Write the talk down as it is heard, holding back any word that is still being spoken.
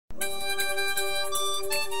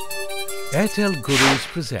Airtel Gurus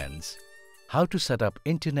presents how to set up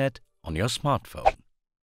internet on your smartphone.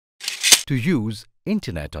 To use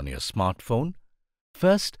internet on your smartphone,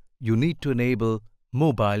 first you need to enable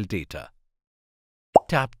mobile data.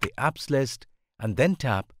 Tap the apps list and then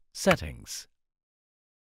tap Settings.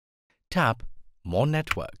 Tap More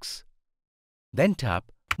Networks. Then tap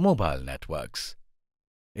Mobile Networks.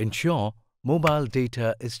 Ensure mobile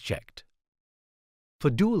data is checked. For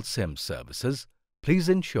dual SIM services, please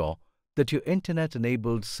ensure that your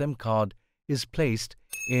internet-enabled SIM card is placed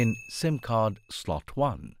in SIM card slot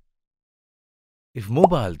 1. If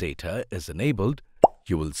mobile data is enabled,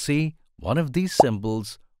 you will see one of these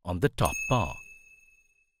symbols on the top bar.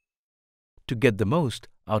 To get the most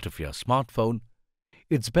out of your smartphone,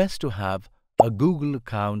 it's best to have a Google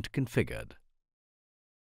account configured.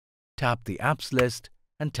 Tap the apps list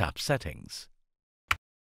and tap Settings.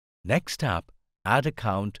 Next tap Add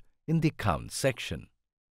Account in the Accounts section.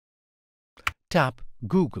 Tap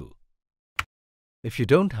Google. If you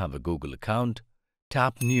don't have a Google account,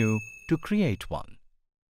 tap New to create one.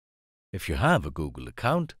 If you have a Google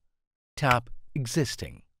account, tap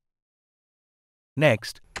Existing.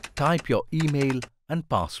 Next, type your email and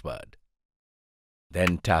password.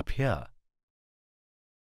 Then tap here.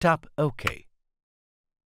 Tap OK.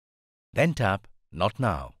 Then tap Not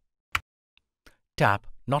Now. Tap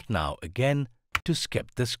Not Now again to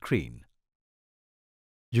skip the screen.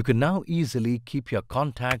 You can now easily keep your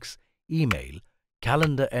contacts, email,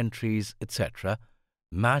 calendar entries, etc.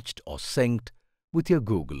 matched or synced with your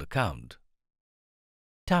Google account.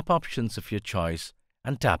 Tap Options of your choice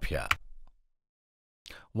and tap here.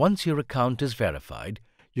 Once your account is verified,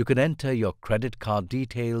 you can enter your credit card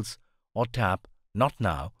details or tap Not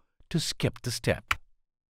Now to skip the step.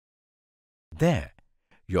 There,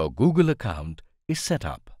 your Google account is set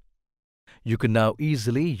up. You can now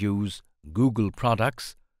easily use Google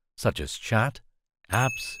products such as chat,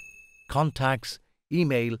 apps, contacts,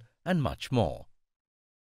 email, and much more.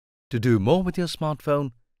 To do more with your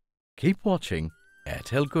smartphone, keep watching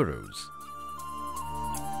Airtel Gurus.